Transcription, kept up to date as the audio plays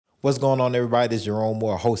What's going on, everybody? This is Jerome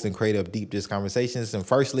Moore, host and creator of Deep Dish Conversations. And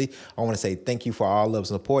firstly, I want to say thank you for all love and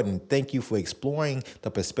support, and thank you for exploring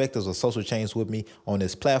the perspectives of social change with me on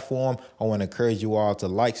this platform. I want to encourage you all to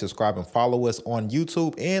like, subscribe, and follow us on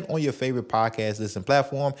YouTube and on your favorite podcast listen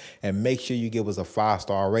platform. And make sure you give us a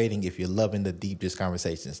 5-star rating if you're loving the Deep Dish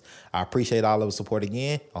Conversations. I appreciate all of the support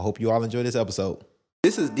again. I hope you all enjoy this episode.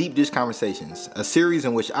 This is Deep Dish Conversations, a series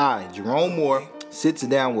in which I, Jerome Moore, sits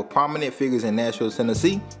down with prominent figures in Nashville,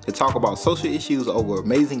 Tennessee to talk about social issues over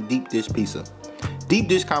amazing deep dish pizza. Deep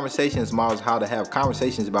Dish Conversations models how to have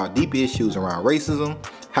conversations about deep issues around racism,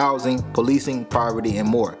 housing, policing, poverty, and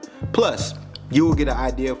more. Plus, you will get an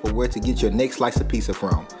idea for where to get your next slice of pizza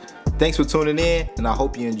from. Thanks for tuning in, and I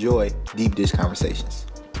hope you enjoy Deep Dish Conversations.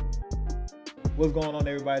 What's going on,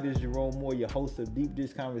 everybody? This is Jerome Moore, your host of Deep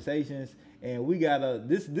Dish Conversations, and we got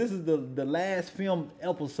this is the last filmed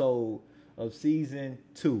episode of season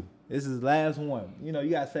 2. This is the last one. You know, you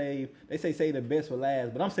gotta save. They say the best for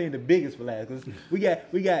last, but I'm saying the biggest for last because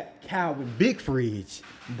we got Calvin Big Fridge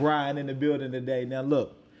Bryant in the building today. Now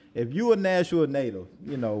look, if you a Nashville native,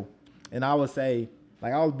 you know, and I would say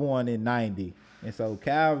like I was born in '90, and so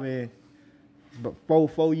Calvin, but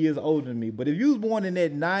 4 years older than me. But if you was born in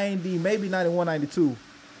that '90, maybe '91, '92,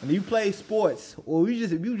 and you play sports, or if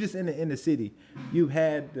you just in the city, you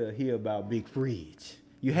had to hear about Big Fridge.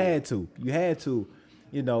 You had to,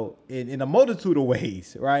 you know, in a multitude of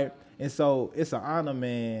ways, right? And so it's an honor,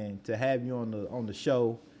 man, to have you on the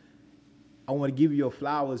show. I want to give you your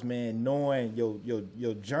flowers, man, knowing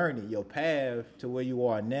your journey, your path to where you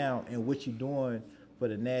are now, and what you're doing for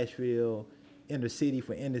the Nashville inner city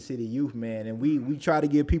youth, man. And we try to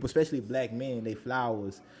give people, especially black men, they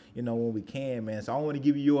flowers, you know, when we can, man. So I want to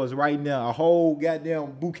give you yours right now, a whole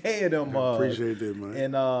goddamn bouquet of them. I appreciate that,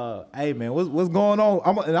 man. And hey, man, what's going on?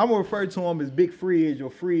 I'm gonna refer to him as Big Fridge or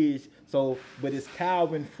Fridge. So, but it's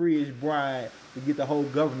Calvin Fridge Bryant to get the whole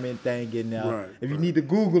government thing getting out. Right, if you need to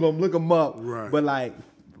Google him, look him up. Right. But like,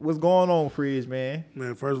 what's going on, Fridge, man?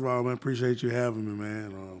 Man, first of all, man, appreciate you having me,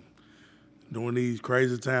 man. During these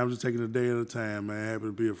crazy times, just taking a day at a time, man. Happy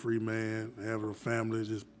to be a free man, having a family,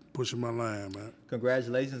 just pushing my line, man.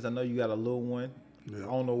 Congratulations. I know you got a little one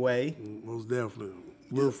on the way. Most definitely.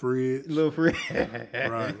 Little Fridge.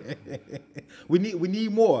 Right. We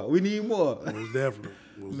need more. Most definitely.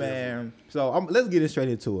 Man, so let's get straight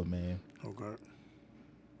into it, man. Okay.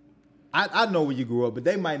 I know where you grew up, but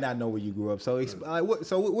they might not know where you grew up. So,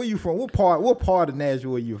 where you from? What part of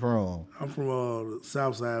Nashville are you from? I'm from the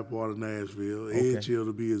south side part of Nashville, Edge Hill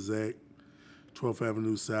to be exact. 12th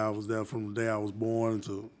Avenue South. Was there from the day I was born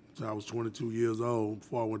until I was 22 years old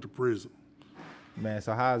before I went to prison. Man,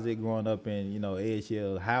 so how's it growing up in, you know, Edge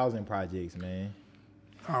Hill housing projects, man?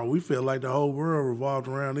 Oh, we felt like the whole world revolved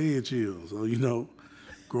around Edge Hill. So, you know,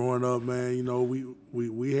 growing up, man, you know,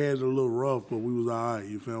 we had it a little rough, but we was all right,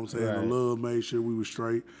 you feel what I'm saying? Right. The love made sure we were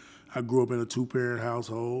straight. I grew up in a 2-parent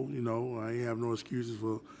household, you know. I ain't have no excuses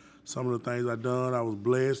for some of the things I done. I was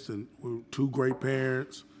blessed and with 2 great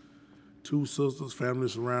parents, 2 sisters, family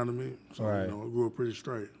surrounding me. So, right. You know, I grew up pretty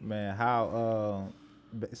straight. Man,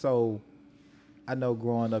 so I know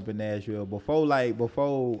growing up in Nashville, before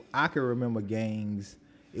I could remember gangs,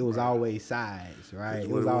 it was always sides, right? It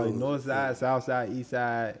was always north side, south side, east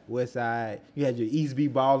side, west side. You had your East B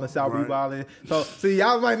balling, South B balling. So, see,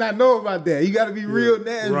 y'all might not know about that. You got to be real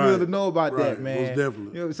Nashville to know about that, man. Most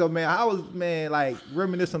definitely. You know, so, man, I was, man, like,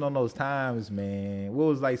 reminiscing on those times, man. What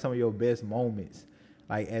was, like, some of your best moments,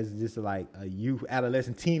 like, as just, like, a youth,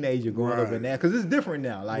 adolescent, teenager growing up in that? Because it's different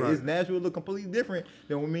now. Like, it's Nashville look completely different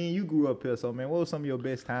than when me and you grew up here. So, man, what were some of your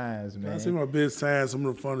best times, man? I see my best times, some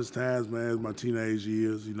of the funnest times, man, is my teenage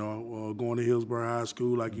years, you know, going to Hillsborough High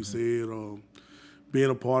School, like you said, being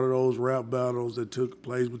a part of those rap battles that took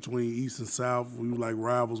place between East and South. We were like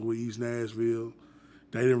rivals with East Nashville.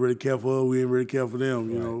 They didn't really care for us. We didn't really care for them.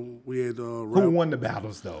 You know, we had who won the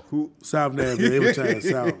battles though? South Nashville every time.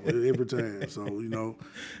 South every time. So you know,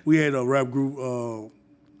 we had a rap group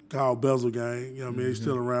called Bezel Gang. You know what I mean? They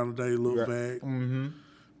still around today. Look back.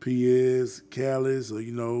 P.S. Callis.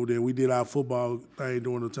 You know, then we did our football thing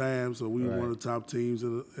during the time. So we were one of the top teams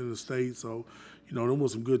in the state. So. You know, them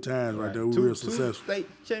was some good times right there. We were real successful. 2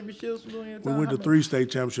 state championships during your time? We went to 3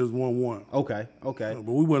 state championships, won 1. Okay. But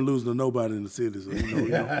we wasn't losing to nobody in the city. So,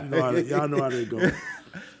 y'all know how they go.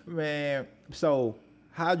 Man, so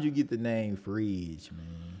how'd you get the name Fridge,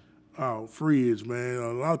 man? Oh, Fridge, man.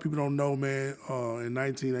 A lot of people don't know, man. In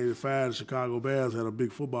 1985, the Chicago Bears had a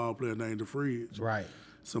big football player named the Fridge. Right.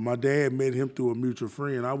 So my dad met him through a mutual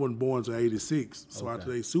friend. I wasn't born until 86. So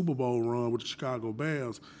after a Super Bowl run with the Chicago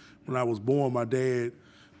Bears, when I was born, my dad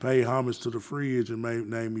paid homage to the Fridge and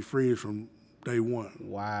named me Fridge from day one.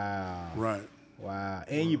 Wow. Right. Wow.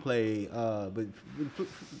 And you played, but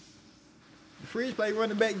Fridge played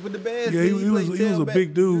running back with the Bears. Yeah, he was a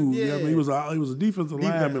big dude. Yeah. I mean, he was a defensive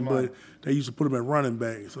lineman, but they used to put him at running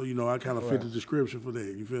back. So, I kind of fit the description for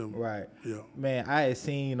that. You feel me? Right. Yeah. Man, I had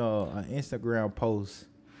seen an Instagram post.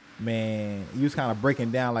 Man, you was kind of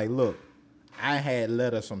breaking down like, look, I had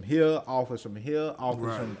letters from here, offers from here,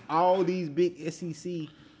 offers from all these big SEC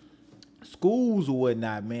schools or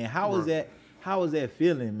whatnot, man. How was that? How was that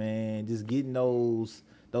feeling, man? Just getting those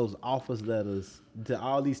offers letters to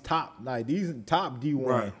all these top D1.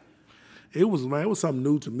 Right. It was something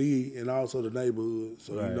new to me and also the neighborhood.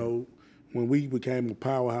 So when we became a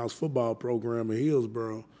powerhouse football program in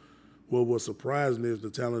Hillsborough, what was surprising is the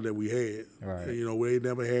talent that we had. Right. We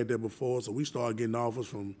never had that before, so we started getting offers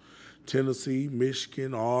from Tennessee,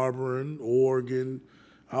 Michigan, Auburn, Oregon,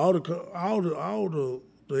 all the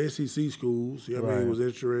SEC schools. I mean, was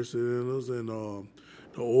interested in us, and the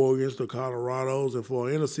Oregons, the Colorados, and for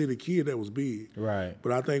an inner city kid, that was big. Right.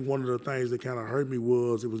 But I think one of the things that kind of hurt me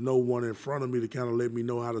was there was no one in front of me to kind of let me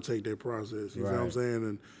know how to take that process. You know what I'm saying?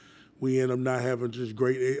 And we ended up not having just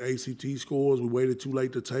great ACT scores. We waited too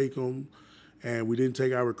late to take them, and we didn't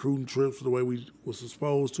take our recruiting trips the way we was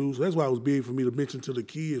supposed to. So that's why it was big for me to mention to the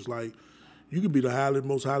kids, like, you could be the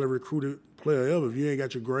most highly recruited player ever. If you ain't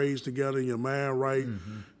got your grades together and your mind right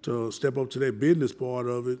to step up to that business part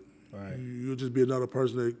of it, you'll just be another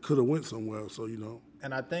person that could have went somewhere. So,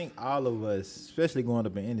 And I think all of us, especially growing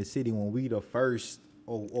up in the city, when we the first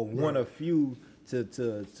or one of few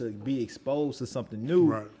to be exposed to something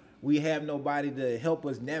new, we have nobody to help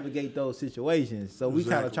us navigate those situations. So we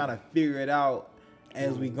kind of trying to figure it out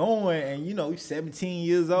as we going, and we 17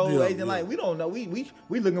 years old, like we don't know. We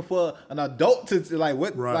looking for an adult to like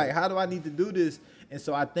what like how do I need to do this? And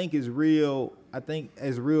so I think it's real. I think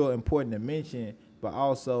it's real important to mention, but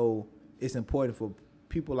also it's important for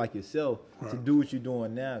people like yourself to do what you're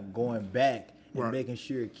doing now, going back and making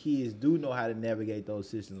sure kids do know how to navigate those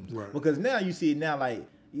systems. Because now you see it now, like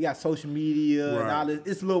you got social media and all this.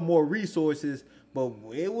 It's a little more resources, but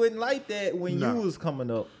it wasn't like that when you was coming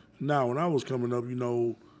up. Now, when I was coming up,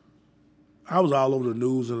 I was all over the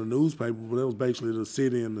news and the newspaper, but it was basically the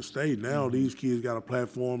city and the state. Now these kids got a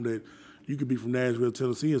platform that you could be from Nashville,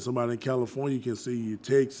 Tennessee, and somebody in California can see you,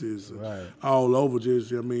 Texas, all over.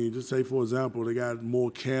 Just say, for example, they got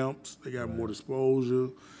more camps, they got more exposure.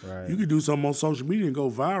 You could do something on social media and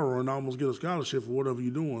go viral and almost get a scholarship for whatever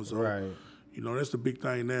you're doing. So, that's the big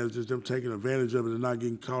thing now is just them taking advantage of it and not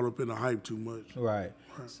getting caught up in the hype too much.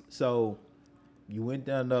 So you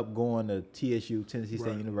ended up going to TSU, Tennessee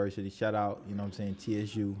State University. Shout out,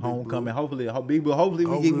 TSU homecoming. Hopefully we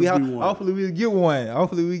get one.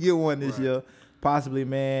 Hopefully we get one this year. Possibly,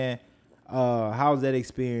 man. How's that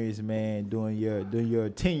experience, man? During your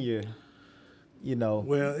tenure,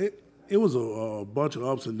 Well, it was a bunch of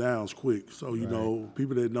ups and downs quick. So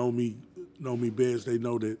people that know me best. They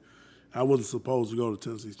know that I wasn't supposed to go to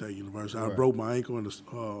Tennessee State University. I broke my ankle in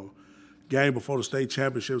the game before the state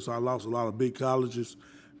championship, so I lost a lot of big colleges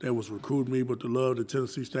that was recruiting me. But the love that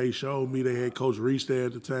Tennessee State showed me, they had Coach Reese there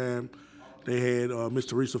at the time. They had Miss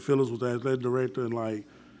Teresa Phillips was the athletic director. And, like,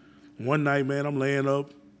 one night, man, I'm laying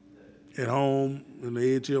up at home in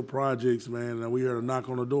the Edge Hill Projects, man, and we heard a knock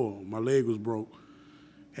on the door. My leg was broke.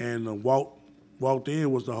 And walked in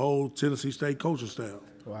was the whole Tennessee State coaching staff.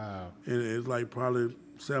 Wow. And it's like probably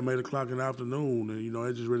 7, 8 o'clock in the afternoon. And,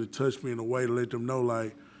 it just really touched me in a way to let them know,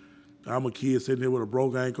 like, I'm a kid sitting here with a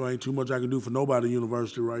broke ankle. Ain't too much I can do for nobody at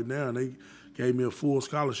university right now. And they gave me a full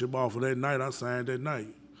scholarship offer that night. I signed that night.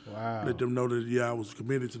 Wow. Let them know that, I was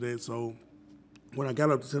committed to that. So when I got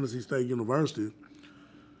up to Tennessee State University,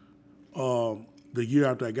 the year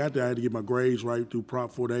after I got there, I had to get my grades right through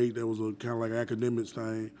Prop 48. That was a kind of like academics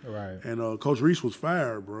thing. And Coach Reese was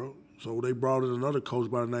fired, bro. So they brought in another coach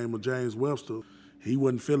by the name of James Webster. He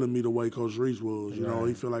wasn't feeling me the way Coach Reese was.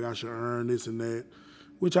 He felt like I should earn this and that,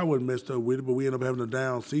 which I wasn't messed up with it, but we ended up having a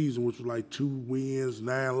down season, which was like 2 wins,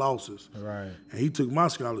 9 losses. And he took my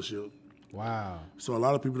scholarship. Wow. So a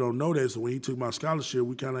lot of people don't know that. So when he took my scholarship,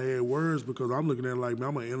 we kind of had words because I'm looking at it like, man,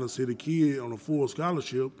 I'm an inner city kid on a full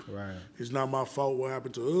scholarship. It's not my fault what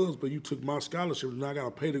happened to us, but you took my scholarship and I got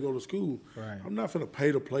to pay to go to school. I'm not finna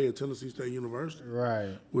pay to play at Tennessee State University.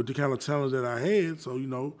 With the kind of talent that I had. So,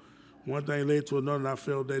 one thing led to another, and I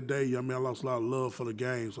felt that day, I lost a lot of love for the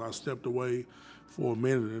game. So I stepped away for a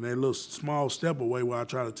minute, and that little small step away where I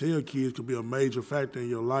try to tell kids could be a major factor in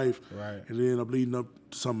your life, and it end up leading up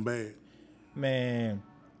to something bad. Man,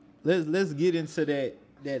 let's get into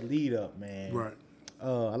that lead up, man.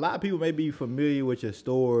 A lot of people may be familiar with your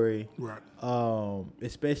story,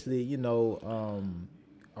 especially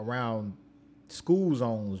around school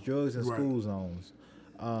zones, drugs in Right. school zones.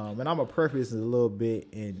 And I'm gonna preface it a little bit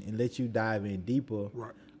and let you dive in deeper.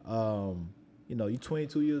 Right. You know, you're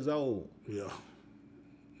 22 years old, Yeah.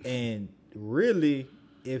 and really,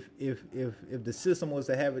 if the system was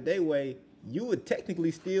to have it their way, you would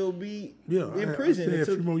technically still be in prison a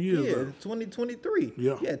few more years. 2023.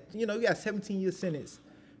 Yeah. You know, you got 17-year sentence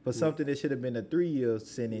for something that should have been a 3-year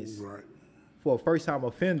sentence Right. for a first-time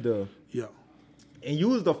offender. Yeah. And you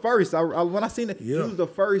was the first. When I seen it, Yeah. you was the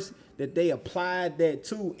first that they applied that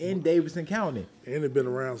to in Davidson County. And it's been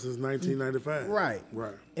around since 1995. Right.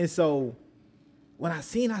 Right. And so when I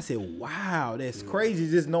seen, I said, "Wow, that's crazy."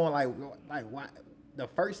 Just knowing like why the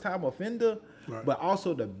first time offender, Right. but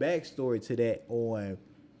also the backstory to that on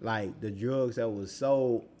like the drugs that was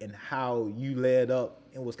sold and how you led up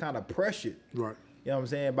and was kind of pressured. Right. You know what I'm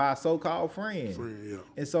saying, by a so-called friend. Yeah.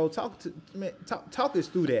 And so talk us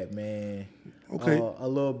through that, man. Okay. A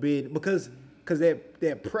little bit because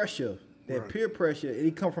that pressure, that peer pressure,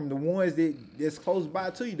 it come from the ones that's close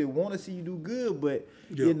by to you that want to see you do good, but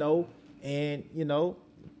you know, and you know,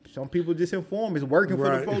 some people just informants working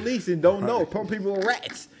for the police and don't know. Some people are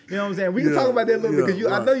rats. You know what I'm saying? We can talk about that a little bit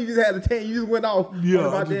because I know you just had a 10. You just went off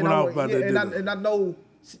about that. And I know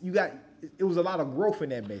you got. It was a lot of growth in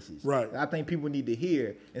that message. Right. I think people need to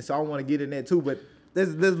hear, and so I want to get in that too. But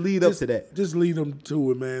let's lead up to that. Just lead them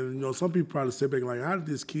to it, man. You know, some people probably sit back like, how did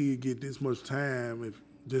this kid get this much time if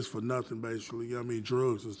just for nothing, basically? You know what I mean,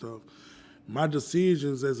 drugs and stuff. My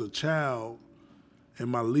decisions as a child and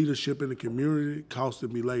my leadership in the community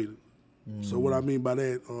costed me later. So what I mean by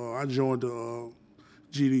that, I joined the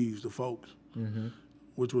GDs, the folks,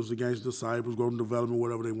 which was the Gangster Disciples, Growth and Development,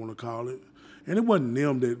 whatever they want to call it. And it wasn't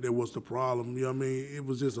them that was the problem, you know what I mean? It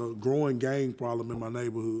was just a growing gang problem in my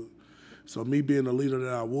neighborhood. So me being the leader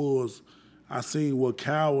that I was, I seen what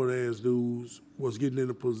coward-ass dudes was getting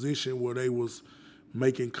in a position where they was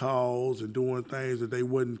making calls and doing things that they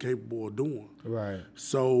wasn't capable of doing. Right.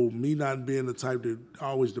 So me not being the type that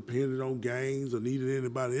always depended on gangs or needed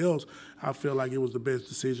anybody else, I felt like it was the best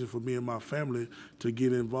decision for me and my family to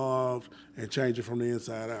get involved and change it from the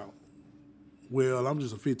inside out. Well, I'm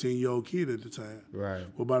just a 15-year-old kid at the time. Right.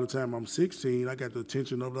 Well, by the time I'm 16, I got the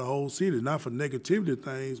attention of the whole city, not for negativity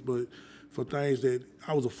things, but for things that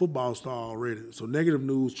I was a football star already. So negative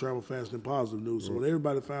news traveled faster than positive news. So when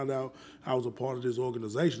everybody found out I was a part of this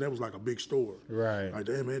organization, that was like a big story. Right. Like,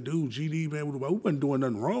 damn, man, dude, GD, man, we wasn't doing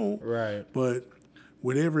nothing wrong. Right. But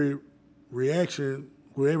with every reaction,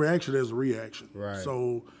 there's a reaction. Right.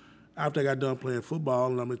 So after I got done playing football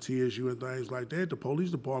and I'm at TSU and things like that, the police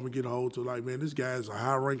department get a hold to like, man, this guy's a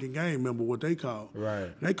high-ranking gang member, what they call. Right.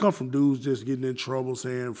 And they come from dudes just getting in trouble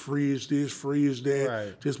saying free is this, free is that,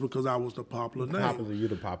 Right. just because I was the popular name. You're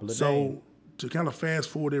the popular name. So to kind of fast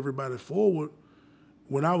forward everybody forward,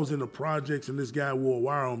 when I was in the projects and this guy wore a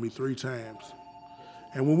wire on me 3 times.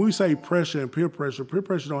 And when we say pressure and peer pressure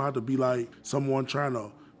don't have to be like someone trying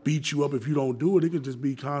to beat you up if you don't do it. It could just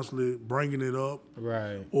be constantly bringing it up.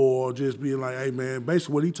 Right. Or just being like, hey, man,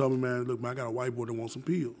 basically what he told me, man, look, man, I got a white boy that wants some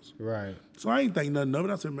pills. Right. So I ain't think nothing of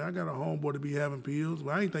it. I said, man, I got a homeboy to be having pills.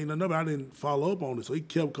 But I ain't think nothing of it. I didn't follow up on it. So he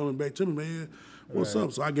kept coming back to me, man, what's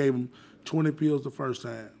up? So I gave him 20 pills the first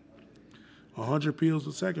time, 100 pills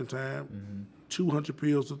the second time, 200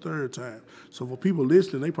 pills the third time. So for people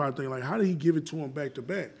listening, they probably think like, how did he give it to him back to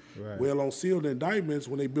back? Right. Well, on sealed indictments,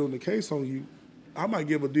 when they building a case on you, I might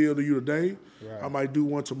give a deal to you today. Right. I might do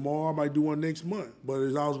one tomorrow. I might do one next month. But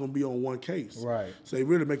it's always going to be on one case. Right. So they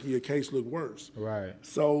really making your case look worse. Right.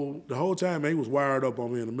 So the whole time, man, he was wired up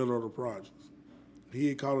on me in the middle of the project. He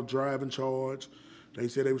had called a driving charge. They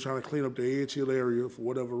said they were trying to clean up the Edge Hill area for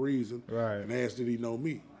whatever reason. Right. And asked did he know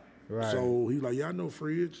me. Right. So he was like, yeah, I know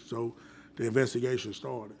Fridge. So the investigation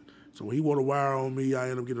started. So when he wore a wire on me, I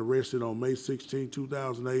ended up getting arrested on May 16,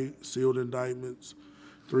 2008, sealed indictments.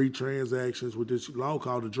 3 transactions with this law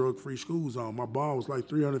called the Drug-Free School Zone. My bond was like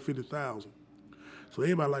 $350,000. So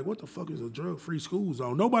everybody like, what the fuck is a drug-free school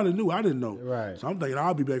zone? Nobody knew. I didn't know. Right. So I'm thinking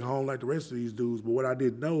I'll be back home like the rest of these dudes. But what I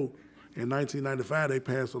didn't know, in 1995, they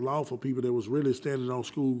passed a law for people that was really standing on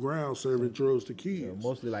school grounds serving drugs to kids. Yeah,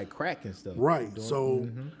 mostly like crack and stuff. Right. So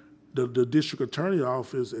the district attorney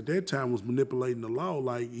office at that time was manipulating the law.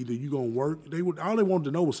 Like either you gonna work. All they wanted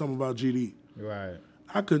to know was something about GD. Right.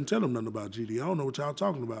 I couldn't tell them nothing about GD. I don't know what y'all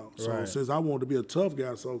talking about. So Right. since I wanted to be a tough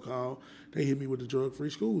guy, so-called, they hit me with the drug-free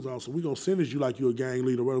school zone. So we're going to sentence you like you're a gang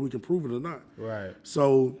leader, whether we can prove it or not. Right.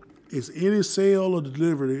 So it's any sale or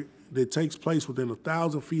delivery that takes place within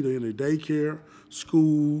 1,000 feet of any daycare,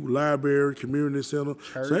 school, library, community center.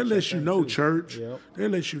 Church, so that lets you know, too. church, Yep.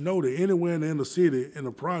 that lets you know that anywhere in the inner city, in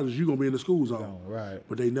the projects, you're going to be in the school zone. Right.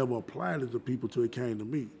 But they never applied it to people till it came to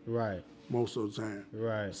me. Right. most of the time.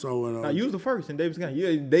 Right. So now, you was the first in Davis County.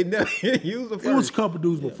 Yeah, they never used the first. It was a couple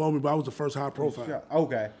dudes before me, but I was the first high profile.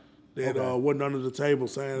 Okay. That wasn't under the table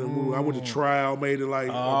saying I went to trial, made it like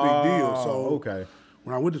a big deal. So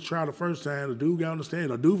when I went to trial the first time, the dude got on the stand.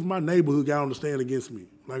 A dude from my neighborhood got on the stand against me.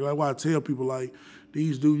 Like why I tell people, like,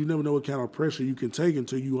 these dudes, you never know what kind of pressure you can take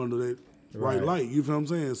until you under that right light. You feel what I'm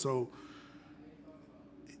saying? So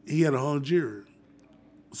he had a hung jury.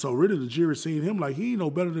 So really the jury seen him like he ain't no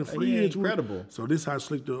better than Free Edge. Incredible. So this how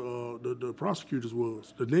slick the prosecutors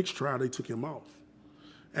was. The next trial they took him off.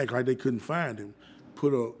 Act like they couldn't find him.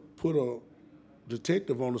 Put a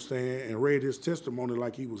detective on the stand and read his testimony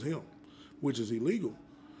like he was him, which is illegal.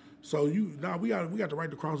 So we got the right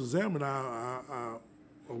to cross-examine our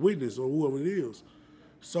witness or whoever it is.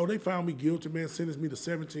 So they found me guilty, man, sentenced me to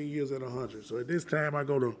 17 years at 100. So at this time I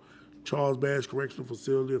go to Charles Bass Correctional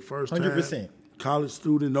Facility the first 100%. time. College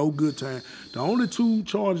student, no good time. The only 2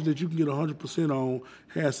 charges that you can get 100% on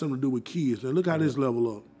has something to do with kids. Now look how this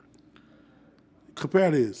level up.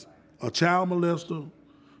 Compare this. A child molester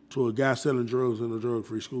to a guy selling drugs in a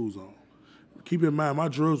drug-free school zone. Keep in mind, my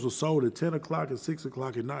drugs were sold at 10 o'clock and 6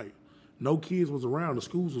 o'clock at night. No kids was around. The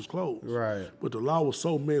schools was closed. Right. But the law was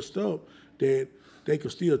so messed up that they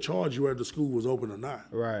could still charge you whether the school was open or not.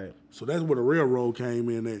 Right. So that's where the railroad came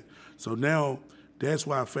in at. So now that's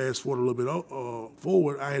why I fast forward a little bit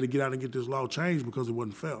forward. I had to get out and get this law changed because it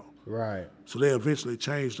wasn't fair. Right. So they eventually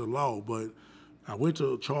changed the law, but I went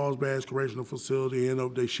to Charles Bass Correctional Facility,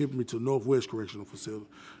 and they shipped me to Northwest Correctional Facility.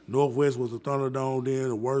 Northwest was the Thunderdome then,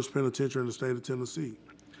 the worst penitentiary in the state of Tennessee.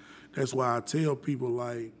 That's why I tell people,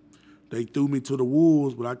 like, they threw me to the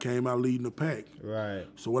wolves, but I came out leading the pack. Right.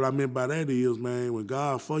 So what I meant by that is, man, when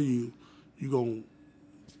God for you, you're gonna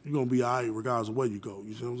be all right regardless of where you go.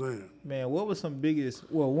 You see what I'm saying? Man, what was some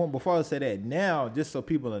biggest, before I say that, now, just so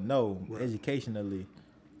people know, educationally,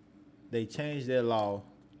 they changed their law.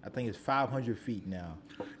 I think it's 500 feet now.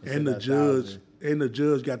 And the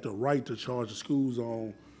judge got the right to charge the school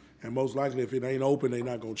zone, and most likely if it ain't open, they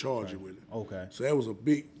not gonna charge you with it. Okay. So that was a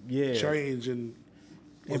big change in.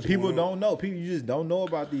 And people don't know. People just don't know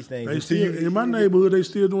about these things. They still, in my neighborhood, they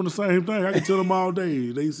still doing the same thing. I can tell them all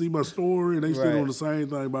day. They see my story, and they still doing the same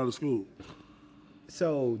thing about the school.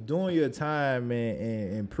 So during your time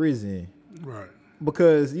in prison, right?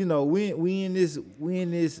 Because we in this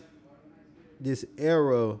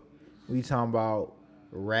era, we talking about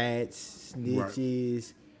rats, snitches. Right. You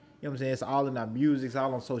know what I'm saying? It's all in our music. It's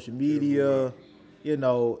all on social media.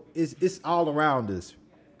 It's all around us.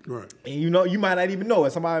 Right. And you might not even know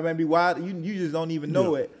it. Somebody might be wild. You just don't even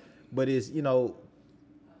know it. But it's, a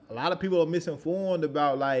lot of people are misinformed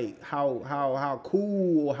about like how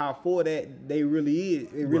cool or how for that they really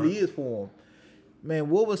is. It really is for them. Man,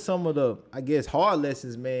 what was some of the, I guess, hard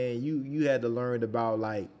lessons, man, you had to learn about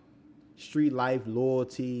like street life,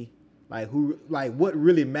 loyalty, like what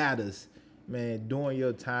really matters, man, during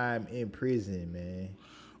your time in prison, man?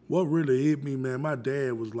 What really hit me, man, my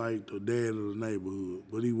dad was like the dad of the neighborhood,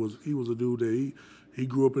 but he was a dude that he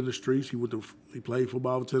grew up in the streets. He played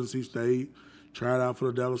football for Tennessee State, tried out for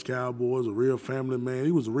the Dallas Cowboys, a real family man.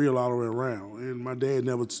 He was real all the way around, and my dad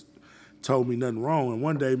never told me nothing wrong. And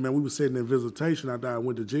one day, man, we were sitting in visitation after I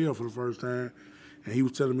went to jail for the first time, and he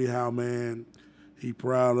was telling me how, man, he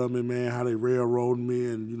proud of me, man, how they railroaded me,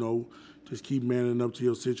 and just keep manning up to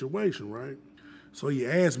your situation, right? So he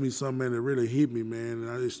asked me something, man, that really hit me, man,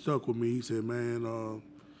 and it stuck with me. He said, man,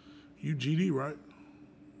 you GD, right?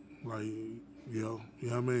 Like, yeah, you know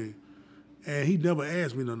what I mean? And he never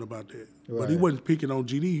asked me nothing about that. Right. But he wasn't picking on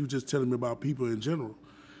GD. He was just telling me about people in general.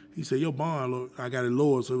 He said, your bond, look, I got it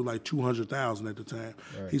lowered, so it was like $200,000 at the time.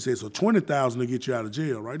 Right. He said, so $20,000 to get you out of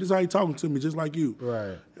jail, right? This is how he talking to me, just like you.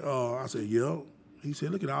 Right. I said, yeah. He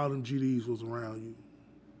said, look at all them GDs was around you.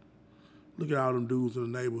 Look at all them dudes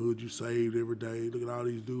in the neighborhood you saved every day. Look at all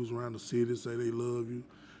these dudes around the city say they love you.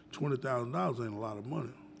 $20,000 ain't a lot of money.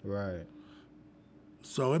 Right.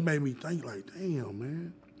 So it made me think like, damn,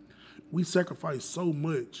 man. We sacrifice so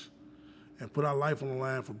much and put our life on the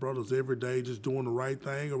line for brothers every day, just doing the right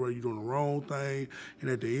thing or whether you're doing the wrong thing. And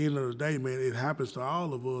at the end of the day, man, it happens to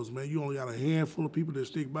all of us, man. You only got a handful of people that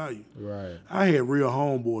stick by you. Right. I had real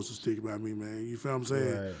homeboys to stick by me, man. You feel what I'm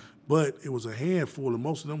saying? Right. But it was a handful, and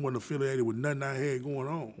most of them weren't affiliated with nothing I had going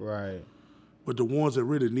on. Right. But the ones that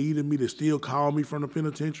really needed me, that still called me from the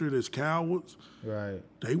penitentiary, that's cowards, right,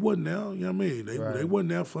 they wasn't there, you know what I mean? They wasn't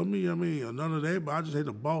there for me, you know what I mean? Or none of that, but I just had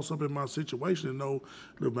to boss up in my situation and know,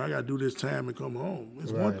 look, man, I got to do this time and come home.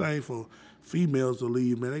 It's one thing for females to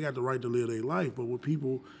leave, man. They got the right to live their life, but with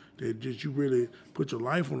people that just you really put your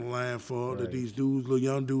life on the line for, that these dudes, little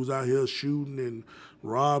young dudes out here shooting and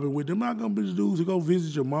robbing with, they're not gonna be the dudes that go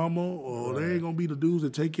visit your mama, or they ain't gonna be the dudes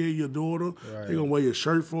that take care of your daughter. They gonna wear your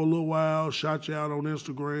shirt for a little while, shout you out on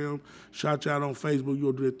Instagram, shout you out on Facebook.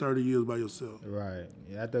 You'll do it 30 years by yourself. Right.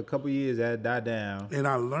 Yeah, after a couple of years, that died down. And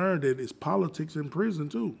I learned that it's politics in prison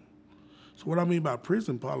too. So what I mean by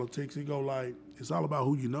prison politics, it go like, it's all about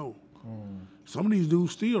who you know. Some of these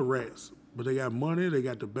dudes still rats, but they got money, they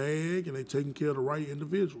got the bag, and they taking care of the right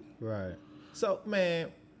individual. Right. So, man,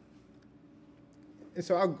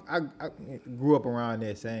 so I grew up around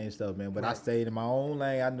that same stuff, man, but I stayed in my own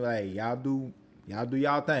lane. I knew, hey, y'all do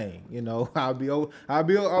y'all thing, you know. I'll be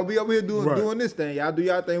over here doing this thing. Y'all do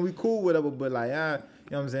y'all thing. We cool, whatever. But like, you know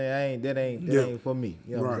what I'm saying? That ain't for me.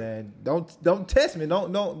 You know what I'm saying? Don't test me.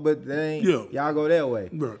 Don't. But that ain't. Y'all go that way,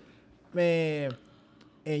 man.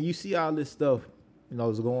 And you see all this stuff, you know,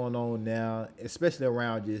 is going on now, especially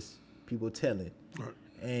around just people telling.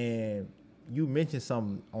 And you mentioned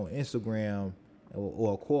something on Instagram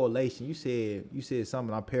or a correlation. You said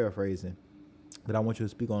something. I'm paraphrasing, but I want you to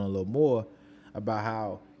speak on a little more about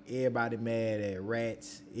how everybody mad at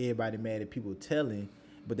rats, everybody mad at people telling,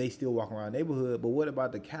 but they still walk around the neighborhood. But what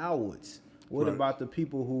about the cowards? What about the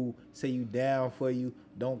people who say you down for you,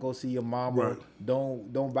 don't go see your mama,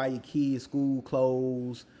 don't buy your kids school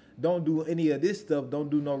clothes, don't do any of this stuff, don't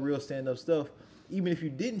do no real stand-up stuff, even if you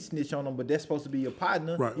didn't snitch on them, but that's supposed to be your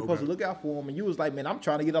partner, you're supposed to look out for them, and you was like, man, I'm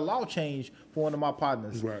trying to get a law change for one of my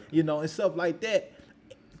partners, you know, and stuff like that.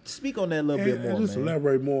 Speak on that a little bit more, and just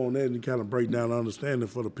elaborate more on that and kind of break down the understanding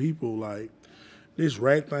for the people, like this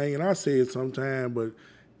rat thing, and I say it sometime, but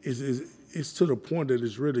it's to the point that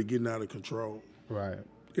it's really getting out of control. Right.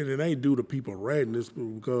 And it ain't due to people ratting this,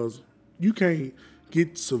 because you can't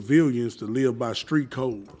get civilians to live by street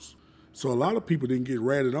codes. So a lot of people didn't get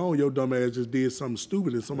ratted on. Your dumb ass just did something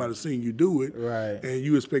stupid and somebody seen you do it. Right. And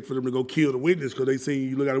you expect for them to go kill the witness because they seen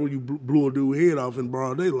you look at it when you blew a dude's head off in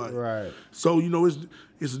broad daylight. Right. So, you know,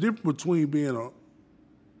 it's a difference between being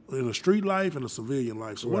in a street life and a civilian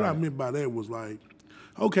life. So what I meant by that was like,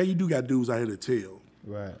 okay, you do got dudes out here to tell.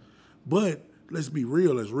 Right. But let's be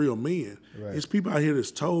real as real men. Right. It's people out here that's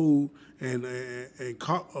told and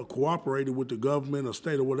cooperated with the government or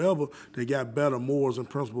state or whatever. They got better morals and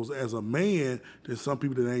principles as a man than some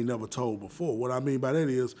people that ain't never told before. What I mean by that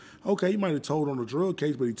is, okay, he might have told on the drug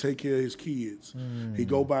case, but he take care of his kids. He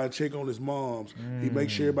go by and check on his moms. He make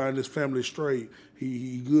sure everybody in his family is straight.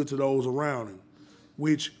 He good to those around him.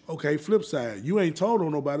 Which, okay, flip side, you ain't told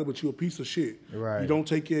on nobody, but you a piece of shit. Right. You don't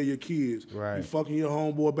take care of your kids. Right. You fucking your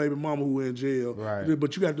homeboy baby mama who in jail. Right.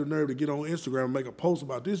 But you got the nerve to get on Instagram and make a post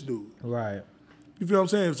about this dude. Right. You feel what I'm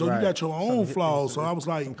saying? So you got your own flaws. So I was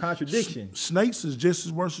like, some contradiction. Snakes is just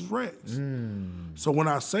as worse as rats. So when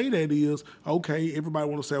I say that is, okay, everybody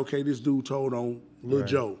want to say, okay, this dude told on Lil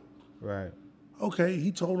Joe. Right. Okay,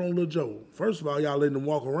 he told on Lil Joe. First of all, y'all letting him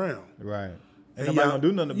walk around. Right. Ain't nobody gonna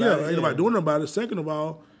do nothing about it. Ain't nobody doing nothing about it. Second of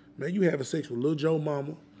all, man, you having sex with Lil Joe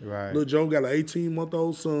mama. Right. Lil Joe got an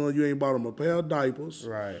 18-month-old son. You ain't bought him a pair of diapers.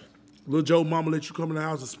 Right. Lil Joe mama let you come in the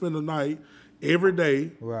house and spend the night every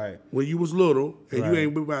day. Right. When you was little, and you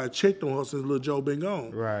ain't been by checked on her since Lil Joe been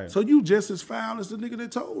gone. Right. So you just as foul as the nigga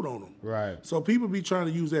that told on him. Right. So people be trying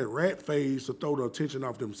to use that rat phase to throw the attention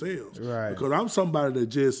off themselves. Right. Because I'm somebody that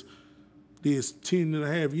just this 10 and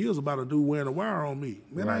a half years about a dude wearing a wire on me.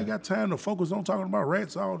 Man, I ain't got time to focus on talking about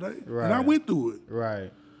rats all day. Right. And I went through it.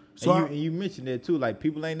 Right. So and you mentioned that too, like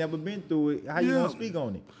people ain't never been through it. How you gonna speak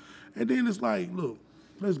on it? And then it's like, look,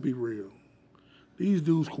 let's be real. These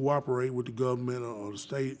dudes cooperate with the government or the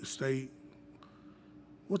state.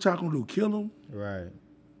 What y'all gonna do, kill them? Right.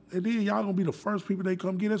 And then y'all gonna be the first people they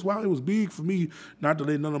come get. That's why it was big for me not to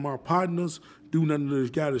let none of my partners do nothing that this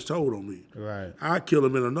guy that's told on me. Right. I kill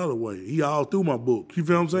him in another way. He all through my book. You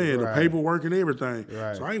feel what I'm saying? Right. The paperwork and everything.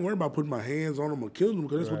 Right. So I ain't worried about putting my hands on them or killing them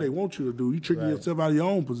because that's what they want you to do. You tricking yourself out of your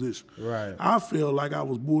own position. Right. I feel like I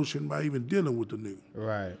was bullshitting by even dealing with the nigga.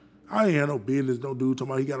 Right. I ain't had no business, no dude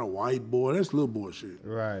talking about he got a white boy. That's little bullshit.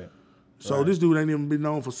 Right. So this dude ain't even been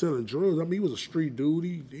known for selling drugs. I mean, he was a street dude.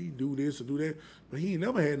 He do this and do that. But he ain't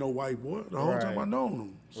never had no white boy the whole time I known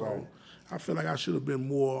him. So I feel like I should have been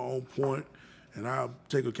more on point, and I'll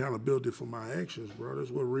take accountability for my actions, bro.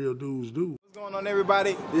 That's what real dudes do. What's going on,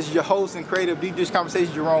 everybody? This is your host and creator of Deep Dish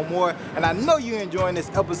Conversations, Jerome Moore, and I know you're enjoying this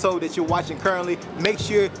episode that you're watching currently. Make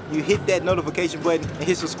sure you hit that notification button and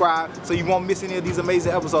hit subscribe so you won't miss any of these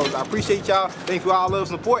amazing episodes. I appreciate y'all. Thank you for all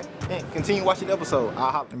love and support, and continue watching the episode.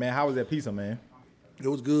 I'll holler. Man, how was that pizza, man? It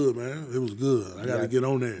was good, man. It was good. I got to get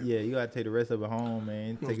on there. Yeah, you got to take the rest of it home,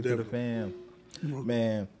 man. Take it to the fam.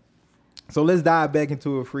 Man, So let's dive back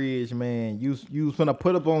into a fridge, man. You finna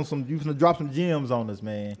put up on some. You finna drop some gems on us,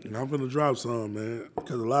 man. And I'm finna drop some, man,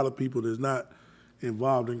 because a lot of people that's not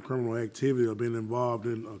involved in criminal activity or been involved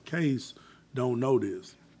in a case don't know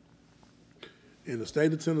this. In the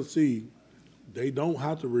state of Tennessee, they don't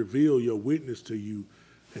have to reveal your witness to you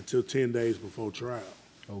until 10 days before trial.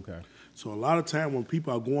 Okay. So a lot of time when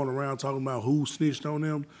people are going around talking about who snitched on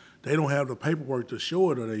them, they don't have the paperwork to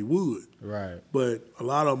show it, or they would. Right. But a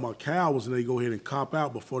lot of them are cowards, and they go ahead and cop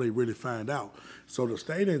out before they really find out. So the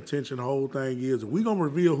state intention, the whole thing is, if we're going to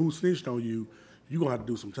reveal who snitched on you, you're going to have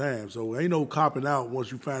to do some time. So ain't no copping out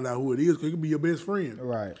once you find out who it is, because it could be your best friend.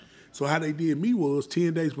 Right. So how they did me was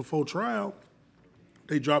 10 days before trial,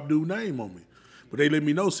 they dropped dude's name on me. But they let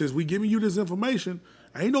me know, since we giving you this information,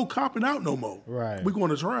 ain't no copping out no more. Right. We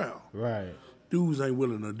going to trial. Right. Dudes ain't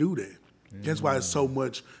willing to do that. That's why it's so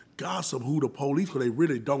much gossip who the police, because they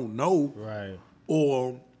really don't know. Right.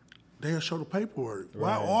 Or they'll show the paperwork.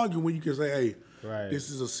 Why argue when you can say, hey, this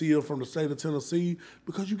is a seal from the state of Tennessee?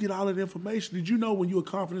 Because you get all that information. Did you know when you're a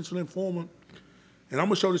confidential informant? And I'm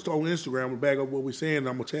going to show this on Instagram and back up what we're saying, and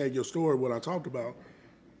I'm going to tag your story, what I talked about.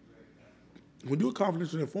 When you're a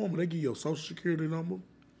confidential informant, they give you your social security number,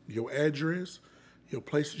 your address, your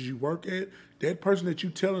places you work at. That person that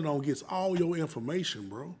you telling on gets all your information,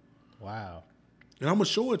 bro. Wow. And I'm going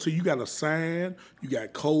to show it to you. You got a sign, you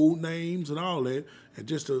got code names and all that. And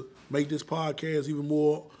just to make this podcast even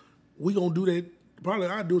more, we going to do that. Probably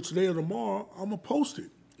I'll do it today or tomorrow. I'm going to post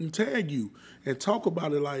it and tag you and talk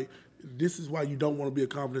about it like, this is why you don't want to be a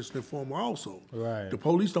confidential informant also. Right. The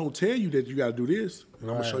police don't tell you that you got to do this. And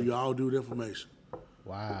I'm going to show you all the information.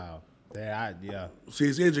 Wow. See,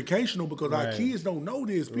 it's educational because our kids don't know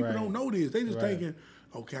this. People don't know this. They just thinking,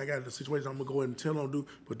 okay, I got the situation, I'm going to go ahead and tell them,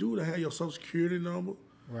 but dude, I have your social security number.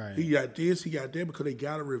 Right. He got this, he got that, because they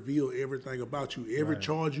got to reveal everything about you. Every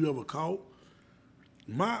charge you ever caught.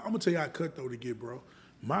 I'm going to tell you how cutthroat to get, bro.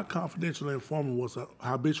 My confidential informant was a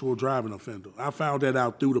habitual driving offender. I found that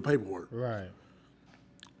out through the paperwork. Right.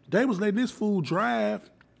 They was letting this fool drive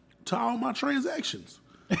to all my transactions.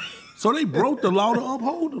 So they broke the law to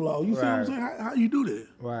uphold the law. You see what I'm saying? How you do that?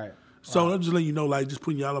 Right. So I'm just letting you know, like, just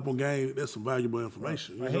putting y'all up on game, that's some valuable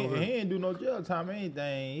information. You know? He didn't do no jail time or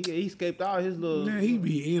anything. He escaped all his little... Man, he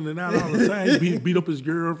be in and out all the time. He beat up his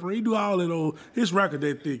girlfriend. He do all that old... His record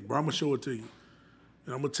that thick, bro. I'm going to show it to you.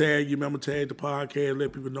 And I'm going to tag you, man. I'm going to tag the podcast,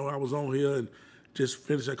 let people know I was on here and just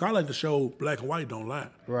finish that. 'Cause I like to show black and white don't lie.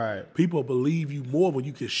 Right. People believe you more when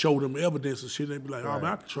you can show them evidence and shit. They be like, oh,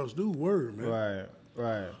 man, I can trust dude word, man.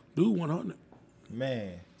 Right. Dude 100.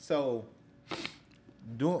 Man, so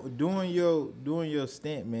doing your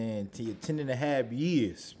stint, man, to your 10.5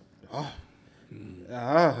 years.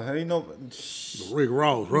 Ain't no Rick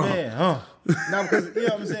Ross, bro. Man, Now because you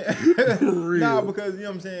know what I'm saying. Nah, because you know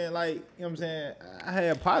what I'm saying. Like, you know what I'm saying. I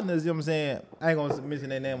had partners. You know what I'm saying. I ain't gonna mention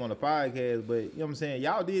their name on the podcast, but you know what I'm saying.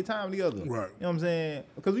 Y'all did time together. Right. You know what I'm saying.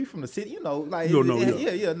 Because we from the city, you know. Like, you know, no.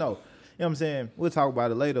 You know what I'm saying. We'll talk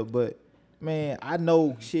about it later, but man, I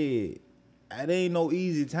know shit. It ain't no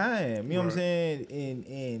easy time. You know what I'm saying.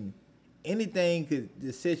 And anything could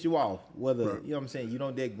just set you off. Whether you know what I'm saying, you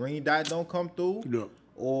don't that green dot don't come through,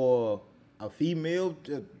 or a female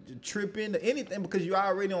trip into anything because you're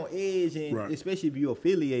already on edge, and especially if you're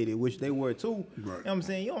affiliated, which they were too. You know what I'm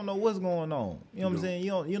saying? You don't know what's going on. You know what I'm saying?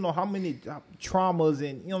 You know how many traumas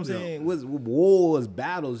and you know what I'm saying, with wars,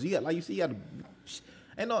 battles. You got, like you see, you got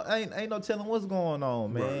to, ain't no telling what's going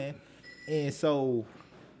on, man. And so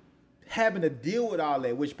having to deal with all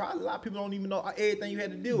that, which probably a lot of people don't even know everything you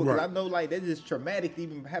had to deal with. Because I know, like, that's just traumatic to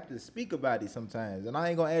even have to speak about it sometimes. And I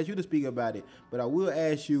ain't gonna ask you to speak about it, but I will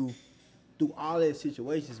ask you, through all that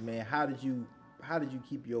situations, man, how did you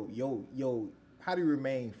keep your how do you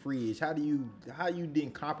remain free? How you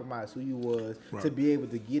didn't compromise who you was to be able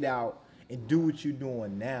to get out and do what you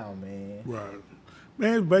doing now, man? Right.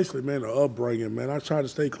 Man, basically, man, the upbringing, man. I try to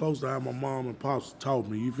stay close to how my mom and pops taught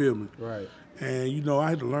me, you feel me? Right. And, you know, I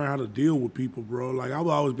had to learn how to deal with people, bro. Like, I've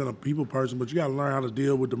always been a people person, but you got to learn how to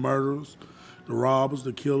deal with the murderers, the robbers,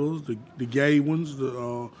 the killers, the gay ones,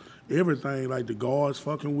 everything, like the guards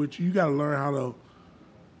fucking with you. You got to learn how to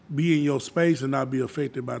be in your space and not be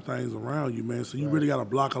affected by things around you, man. So you really got to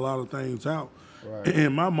block a lot of things out. Right.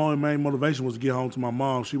 And my main motivation was to get home to my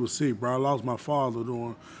mom. She was sick, bro. I lost my father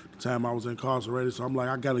during the time I was incarcerated. So I'm like,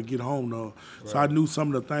 I got to get home to her. Right. So I knew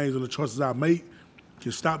some of the things and the choices I make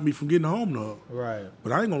can stop me from getting home to her. Right.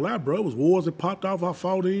 But I ain't gonna lie, bro. It was wars that popped off, I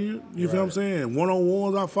fought in. You feel what I'm saying?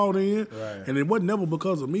 One-on-ones I fought in. Right. And it wasn't never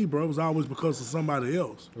because of me, bro. It was always because of somebody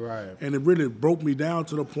else. Right. And it really broke me down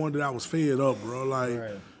to the point that I was fed up, bro. Like,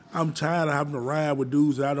 I'm tired of having to ride with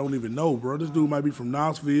dudes that I don't even know, bro. This dude might be from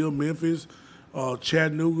Knoxville, Memphis,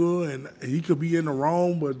 Chattanooga, and he could be in the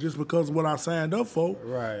wrong, but just because of what I signed up for,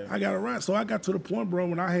 Right. I got to ride. So I got to the point, bro,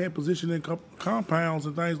 when I had position in compounds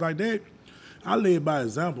and things like that, I led by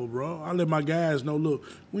example, bro. I let my guys know, look,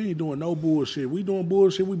 we ain't doing no bullshit. We doing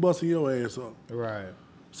bullshit, we busting your ass up. Right.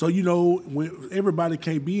 So, you know, when everybody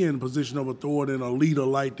can't be in a position of authority and a leader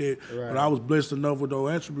like that. Right. But I was blessed enough with those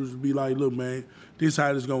attributes to be like, look, man, this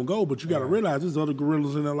how it's going to go. But you got to realize there's other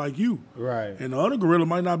gorillas in there like you. Right. And the other gorilla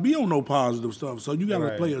might not be on no positive stuff. So you got to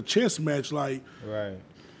Right. play a chess match like, Right.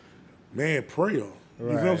 man, prayer. You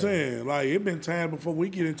feel what I'm Right. saying? Like, it been time before we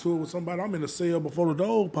get into it with somebody. I'm in the cell before the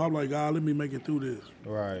dog pop like, God, let me make it through this.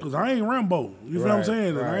 Right. Because I ain't Rambo. You feel what I'm Right,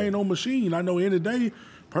 saying? And I right. ain't no machine. I know any day,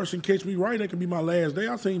 person catch me right, that could be my last day.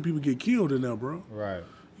 I seen people get killed in there, bro. Right.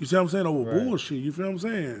 You see what I'm saying? Over Right. bullshit. You feel what I'm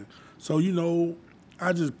saying? So, you know,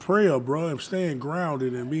 I just pray, bro, and staying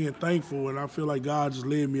grounded and being thankful. And I feel like God just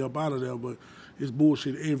led me up out of there. But it's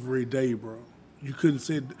bullshit every day, bro. You couldn't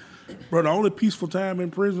sit. Bro, the only peaceful time in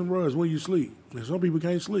prison, bro, is when you sleep. And some people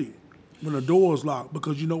can't sleep when the door's locked.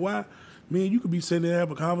 Because you know why? Man, you could be sitting there,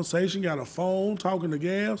 have a conversation, got a phone, talking to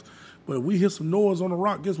gas. But if we hear some noise on the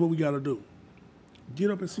rock, guess what we got to do? Get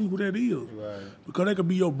up and see who that is. Right. Because that could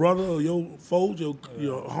be your brother or your folks, your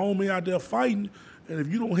homie out there fighting. And if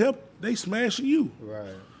you don't help, they smashing you. Right.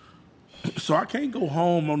 So I can't go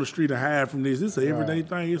home on the street and hide from this. It's an everyday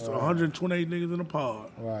thing. It's 128 niggas in a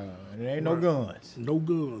pod. Right. And there ain't no guns. No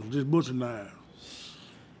guns, just butcher knives.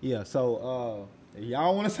 Yeah. So if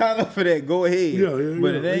y'all want to sign up for that, go ahead. Yeah, But yeah.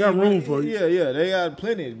 it They ain't got room really- for you. Yeah. They got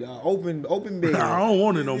plenty. Open bed. I don't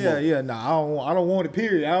want it no more. Yeah. Nah, I don't want it.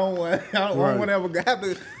 Period. I don't want to ever have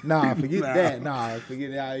to. Nah, forget Nah. that. Nah,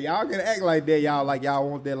 forget that. Y'all can act like that. Y'all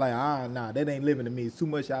want that. Like nah, that ain't living to me. It's too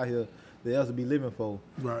much out here that else to be living for.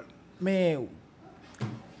 Right. Man,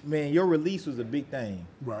 your release was a big thing,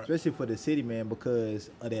 Right. especially for the city, man, because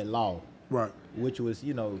of that law, Right. which was,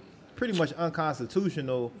 pretty much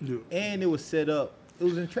unconstitutional, Yeah. and it was set up. It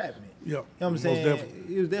was entrapment. Yeah. You know what I'm Most saying?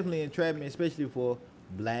 definitely. It was definitely entrapment, especially for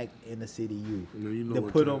black inner city youth. Yeah, you know to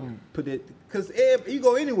what put time. them, because you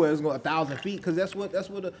go anywhere, it's going 1,000 feet, because that's what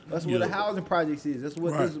the housing projects is. That's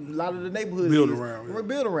what Right. a lot of the neighborhoods Build is. around, yeah. We're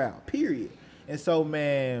built around. Period. And so,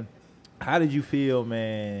 man, how did you feel,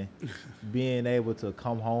 man, being able to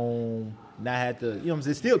come home, not have to, what I'm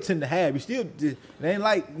saying, still 10 to have, you still, it ain't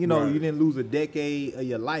like, Right. you didn't lose a decade of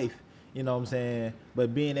your life, you know what I'm saying,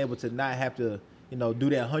 but being able to not have to, do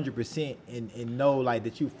that 100% and know, like,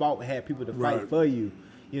 that you fought and had people to fight Right. for you,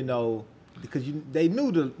 because they knew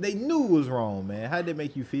it was wrong, man. How did it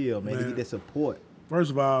make you feel, man, to Man. get that support?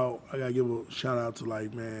 First of all, I got to give a shout out to,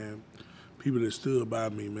 like, man, people that stood by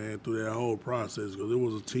me, man, through that whole process. Because it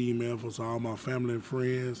was a team effort, so all my family and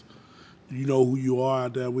friends, you know who you are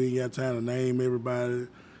out there. We ain't got time to name everybody.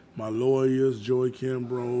 My lawyers, Joy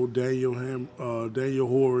Kimbrough, Daniel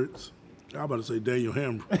Horwitz. I about to say Daniel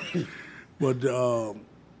Hambro. But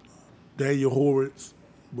Daniel Horwitz.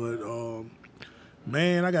 But,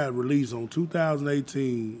 man, I got released on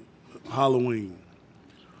 2018 Halloween.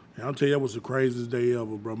 And I'll tell you, that was the craziest day ever,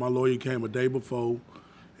 bro. My lawyer came a day before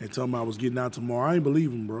and told me I was getting out tomorrow. I ain't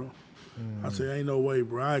believe him, bro. I said, ain't no way,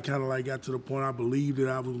 bro. I kind of like got to the point I believed that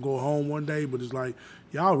I was going to go home one day, but it's like,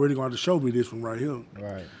 y'all really going to have to show me this one right here.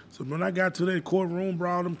 Right. So when I got to that courtroom,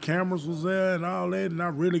 bro, all them cameras was there and all that, and I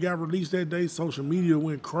really got released that day. Social media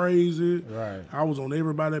went crazy. Right. I was on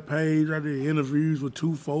everybody's page. I did interviews with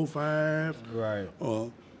 245, Right.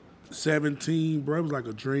 17, bro. It was like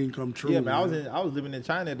a dream come true. Yeah, man, I was living in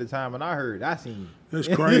China at the time, and I seen you. That's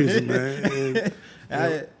crazy, man.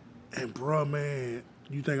 I- And bro, man,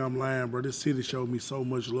 you think I'm lying, bro? This city showed me so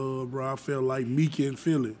much love, bro. I felt like Mika and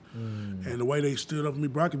Philly. And the way they stood up for me,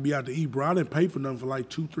 bro, I could be out to eat, bro. I didn't pay for nothing for like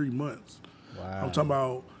 2-3 months. Wow. I'm talking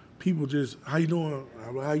about people just, how you doing?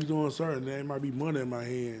 How you doing, sir? And there might be money in my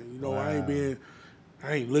hand. You know, Wow.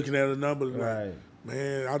 I ain't looking at a number. Right. Like,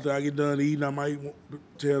 man, after I get done eating, I might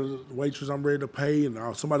tell the waitress I'm ready to pay, and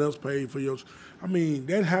somebody else paid for yours. I mean,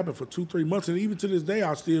 that happened for 2-3 months, and even to this day,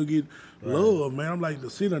 I still get love, man. I'm like, the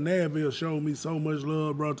city of Nashville showed me so much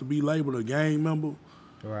love, bro, to be labeled a gang member,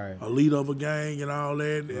 Right. a leader of a gang and all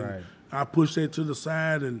that. And Right. I pushed that to the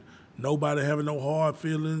side, and nobody having no hard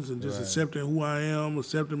feelings and just Right. accepting who I am,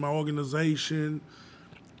 accepting my organization.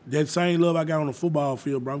 That same love I got on the football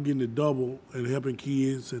field, bro, I'm getting it double and helping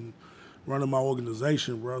kids and running my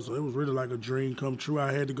organization, bro. So it was really like a dream come true.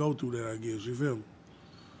 I had to go through that, I guess. You feel me?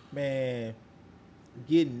 Man,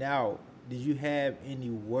 getting out, did you have any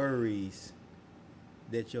worries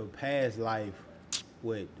that your past life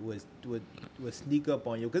would sneak up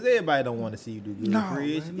on you, because everybody don't want to see you do good,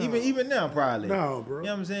 Chris. Man, even now, probably. No, bro. You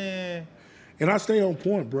know what I'm saying? And I stay on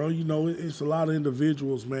point, bro. You know, it's a lot of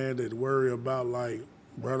individuals, man, that worry about, like,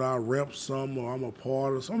 brother, I rep some or I'm a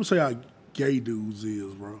part of something. I'm going to say how gay dudes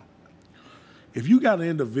is, bro. If you got an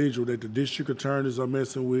individual that the district attorneys are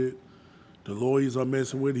messing with, the lawyers are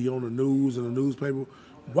messing with, he on the news and the newspaper,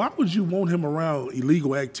 why would you want him around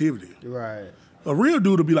illegal activity? Right. A real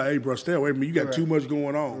dude will be like, hey, bro, stay away from me. You got too much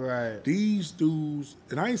going on. Right. These dudes,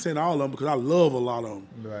 and I ain't saying all of them because I love a lot of them.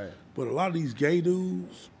 Right. But a lot of these gay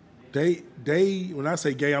dudes, they when I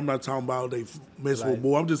say gay, I'm not talking about they mess with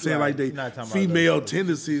boy. I'm just saying like they female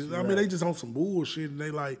tendencies. I mean, they just on some bullshit, and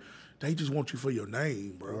they just want you for your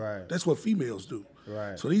name, bro. Right. That's what females do.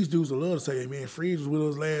 Right. So these dudes will love to say, hey, man, Fridge was with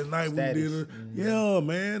us last night. Status. We did it. Yeah,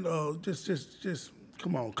 man. Just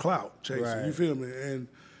come on, clout chasing. Right. You feel me? And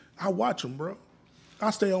I watch them, bro. I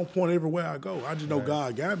stay on point everywhere I go. I just know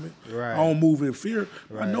God got me. Right. I don't move in fear.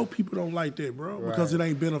 Right. I know people don't like that, bro, because it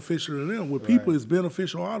ain't beneficial to them. With people, it's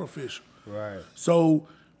beneficial or artificial. Right. So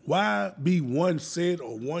why be one set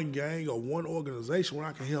or one gang or one organization when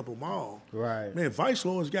I can help them all? Right. Man, Vice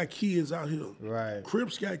Lords got kids out here. Right.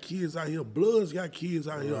 Crips got kids out here. Bloods got kids